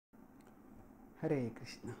Hare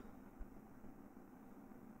Krishna.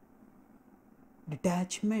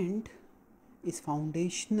 Detachment is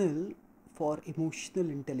foundational for emotional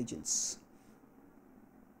intelligence.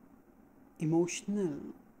 Emotional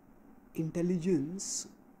intelligence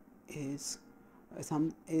is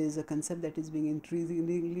is a concept that is being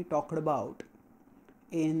increasingly talked about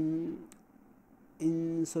in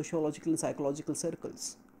sociological and psychological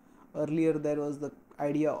circles. Earlier there was the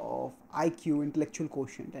idea of IQ, intellectual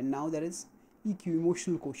quotient, and now there is EQ,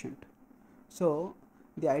 emotional quotient. So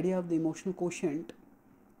the idea of the emotional quotient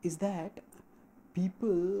is that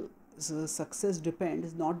people's success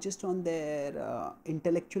depends not just on their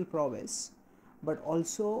intellectual prowess, but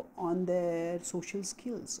also on their social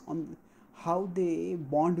skills, on how they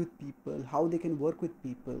bond with people, how they can work with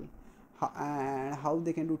people, and how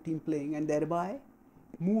they can do team playing, and thereby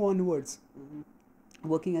move onwards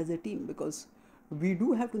working as a team, because we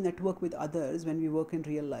do have to network with others when we work in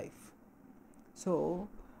real life. So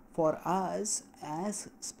for us as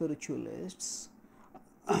spiritualists,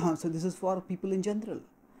 so this is for people in general,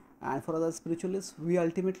 and for other spiritualists, we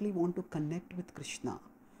ultimately want to connect with Krishna,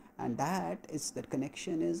 and that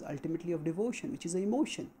connection is ultimately of devotion, which is an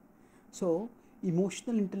emotion. So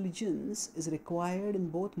emotional intelligence is required in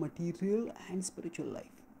both material and spiritual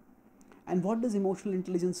life. And what does emotional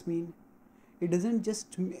intelligence mean? It doesn't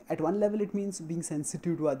just, at one level it means being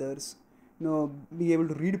sensitive to others, being able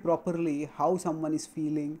to read properly how someone is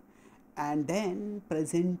feeling, and then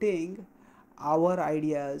presenting our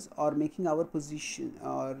ideas or making our position,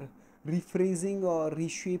 or rephrasing or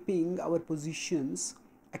reshaping our positions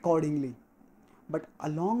accordingly. But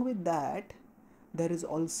along with that, there is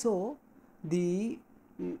also the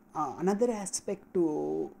another aspect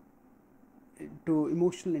to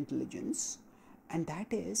emotional intelligence, and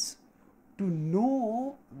that is to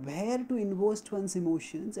know where to invest one's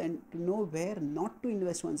emotions and to know where not to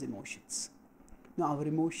invest one's emotions. Now, our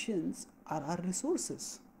emotions are our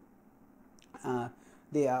resources. Uh,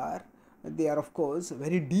 they are of course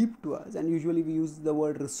very deep to us, and usually we use the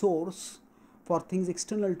word resource for things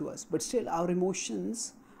external to us. But still, our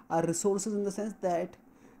emotions are resources in the sense that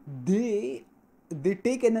they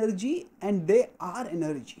take energy and they are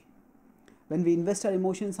energy. When we invest our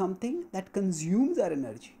emotion in something, that consumes our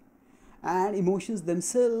energy, and emotions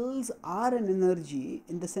themselves are an energy,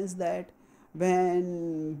 in the sense that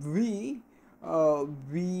when we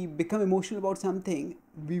become emotional about something,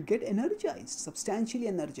 we get energized, substantially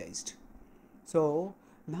energized. So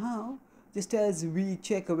now, just as we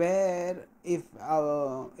check where, if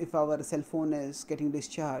our cell phone is getting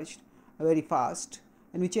discharged very fast,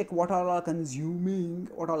 and we check what all are consuming,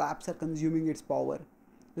 what all apps are consuming its power,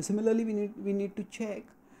 so similarly we need to check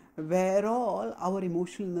where all our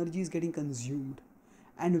emotional energy is getting consumed,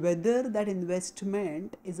 and whether that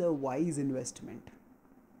investment is a wise investment.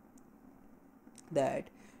 That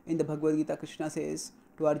in the Bhagavad Gita, Krishna says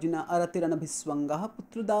to Arjuna, Aratiranabhiswangaha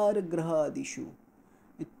putrudar grahadishu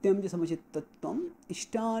nityam samachittatvam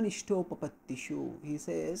ishtanishtopapatishu. He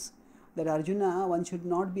says that Arjuna, one should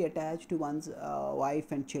not be attached to one's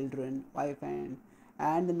wife and children,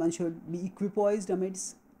 and then one should be equipoised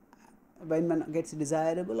amidst when one gets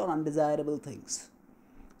desirable or undesirable things.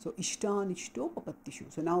 So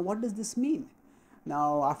ishtanishtopapatishu. So now what does this mean?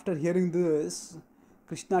 Now after hearing this,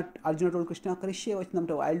 Arjuna told Krishna, Karishye vachanam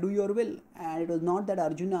tava, I'll do your will. And it was not that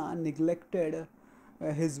Arjuna neglected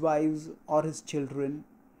his wives or his children,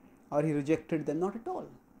 or he rejected them, not at all.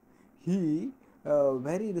 He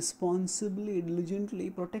very responsibly,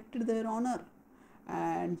 diligently protected their honor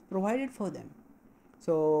and provided for them.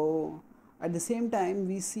 So at the same time,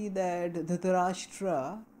 we see that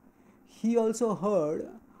Dhritarashtra, he also heard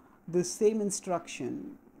the same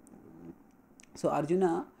instruction. So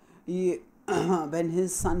Arjuna, when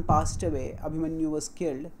his son passed away, Abhimanyu was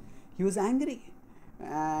killed, he was angry,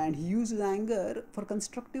 and he used his anger for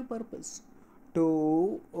constructive purpose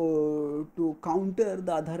to counter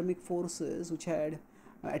the adharmic forces which had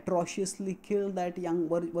atrociously killed that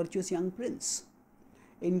virtuous young prince.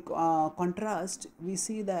 In contrast, we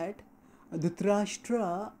see that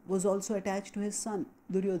Dhritarashtra was also attached to his son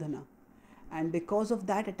Duryodhana, and because of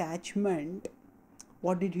that attachment,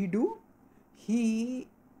 what did he do?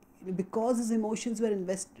 Because his emotions were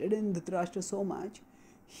invested in Dhritarashtra so much,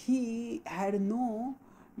 he had no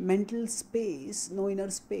mental space, no inner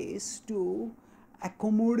space to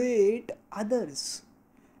accommodate others.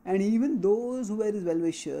 And even those who were his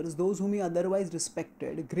well-wishers, those whom he otherwise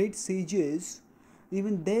respected, great sages,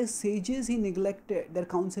 even their sages he neglected, their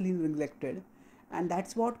counsel he neglected, and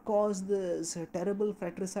that's what caused this terrible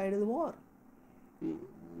fratricidal war.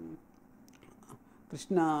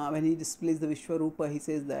 Krishna, when he displays the Vishwarupa, he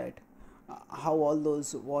says that how all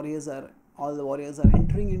those warriors are all the warriors are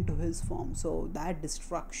entering into his form. So that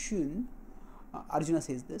destruction, Arjuna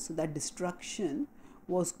says this, so that destruction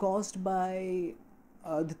was caused by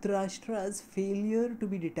Dhritarashtra's failure to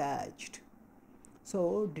be detached.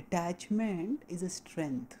 So detachment is a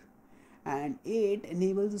strength, and it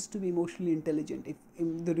enables us to be emotionally intelligent. If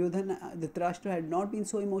Dhritarashtra had not been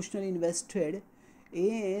so emotionally invested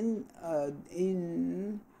in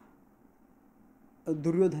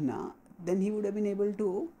Duryodhana, then he would have been able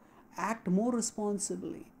to act more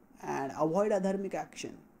responsibly and avoid adharmic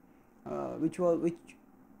action, which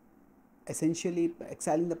essentially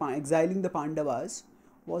exiling the Pandavas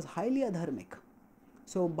was highly adharmic.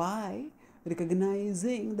 So by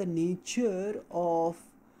recognizing the nature of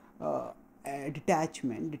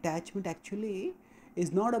detachment actually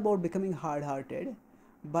is not about becoming hard-hearted,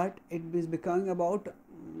 but it is becoming about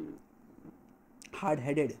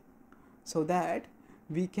hard-headed, so that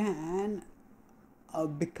we can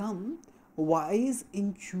become wise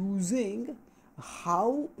in choosing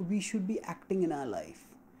how we should be acting in our life,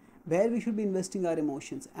 where we should be investing our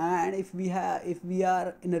emotions. And if we are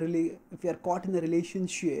caught in a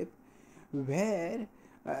relationship where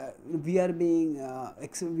we are being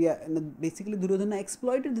basically Duryodhana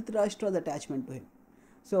exploited Dhritarashtra's attachment to him.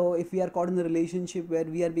 So if we are caught in a relationship where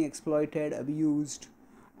we are being exploited, abused,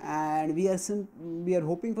 and we are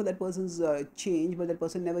hoping for that person's change, but that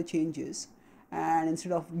person never changes, and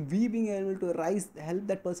instead of we being able to help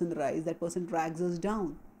that person rise, that person drags us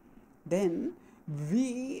down, then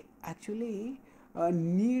we actually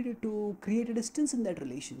need to create a distance in that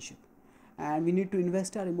relationship, and we need to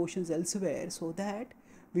invest our emotions elsewhere, so that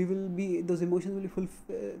those emotions will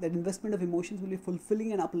that investment of emotions will be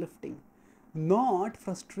fulfilling and uplifting, not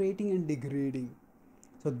frustrating and degrading.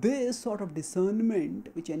 So this sort of discernment,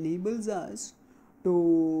 which enables us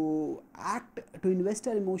to invest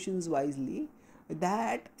our emotions wisely,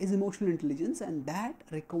 that is emotional intelligence, and that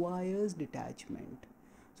requires detachment.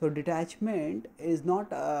 So detachment is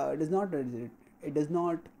not it does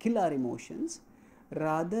not kill our emotions,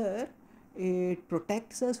 rather it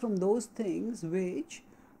protects us from those things which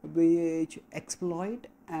exploit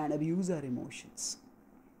and abuse our emotions.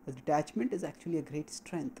 The detachment is actually a great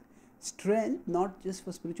strength. Strength not just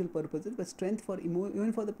for spiritual purposes, but strength for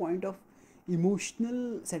even for the point of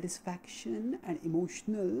emotional satisfaction and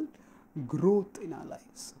emotional growth in our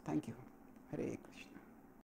lives. Thank you. Hare Krishna.